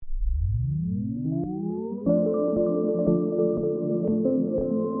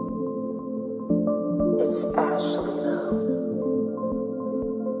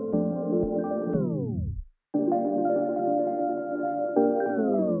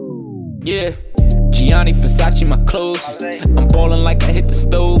Yeah, Gianni Versace my clothes. I'm ballin' like I hit the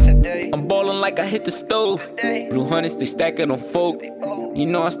stove. I'm ballin' like I hit the stove. Blue hundreds, they stackin' on folk. You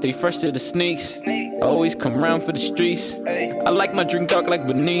know I stay fresh to the sneaks. I always come round for the streets. I like my drink dark like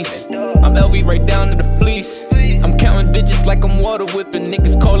Bernice. I'm LV right down to the fleece. I'm counting digits like I'm water whipping.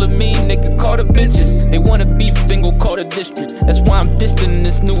 Niggas calling me, nigga call the bitches. They wanna beef, then go call the district. That's why I'm distant in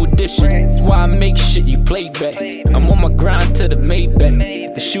this new edition. That's why I make shit you play back. I'm on my grind to the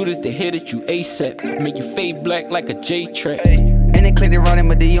Maybach. The shooters, they hit at you ASAP. Make you fade black like a J-track. And they clear they running,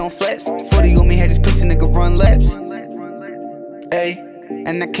 but they on flex. 40 on me, had this pussy nigga run laps. Ayy.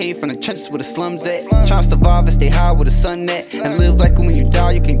 And I came from the trenches where the slums at. Tryna survive and stay high where the sun at. And live like when you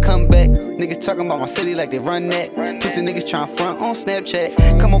die, you can come back. Niggas talking about my city like they run that. Pussy niggas tryna front on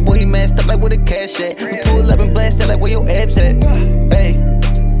Snapchat. Come on, boy, he messed up like where the cash at. We pull up and blast that like where your abs at. Ayy.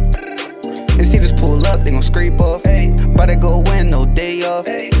 And see this pull up, they gon' scrape off. About to go win, no day off.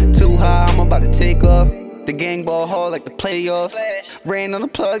 Too high, I'm about to take off. The gang ball hard like the playoffs. Ran on the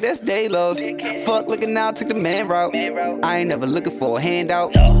plug, that's day lows. Fuck looking out, took the man route. I ain't never looking for a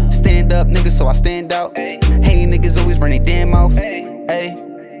handout. Stand up, niggas, so I stand out. Hating niggas always run their damn mouth.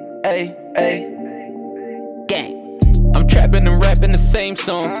 Ayy, ayy, ayy. Gang. I'm trapping and rapping the same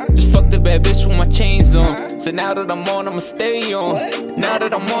song. Just fuck the bad bitch with my chains on. So now that I'm on, I'ma stay on. Now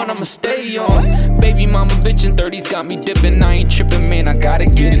that I'm on, I'ma stay on. Baby mama bitch in 30s got me dipping. I ain't tripping, man, I gotta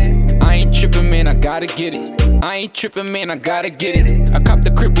get it. I ain't tripping, man, I gotta get it. I ain't tripping, man, I gotta get it. I cop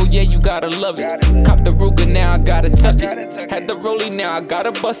the cribble, yeah, you gotta love it. Cop the Ruger, now I gotta tuck it. Had the rollie, now I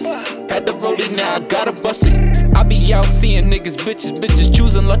gotta bust it. Had the rollie, now I gotta bust it. I be out seeing niggas, bitches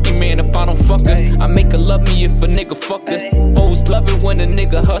choosing lucky, man, if I don't fuck her. I make her love me if a nigga fuck her. Hoes love it when a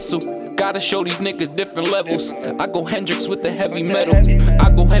nigga hustle. Gotta show these niggas different levels. I go Hendrix with the heavy metal. I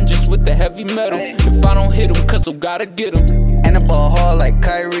go Hendrix with the heavy metal. If I don't hit him, cause I gotta get him. And I ball hard like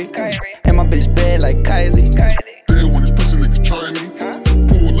Kyrie. And my bitch bad like Kylie. Damn, when these pussy niggas try me.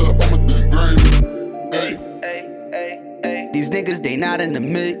 Pull up, I'ma do it grimy. These niggas, they not in the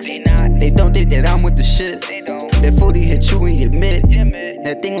mix. They don't think that I'm with the shits. That 40 hit you and you admit.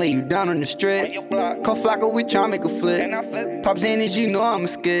 That thing lay you down on the strip. Call Flocko, we try make a flip. Pop Xannies, you know I'm a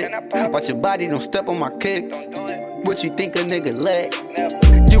skid. Watch your body, don't step on my kicks. What you think a nigga lack?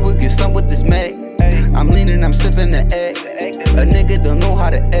 You would get some with this Mac. I'm leaning, I'm sipping the egg. A nigga don't know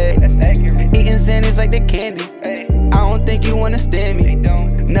how to act. Eating Xannies like they candy. I don't think you understand me.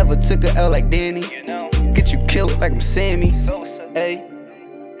 Never took a L like Danny. Get you killed like I'm Sammy. Ayy.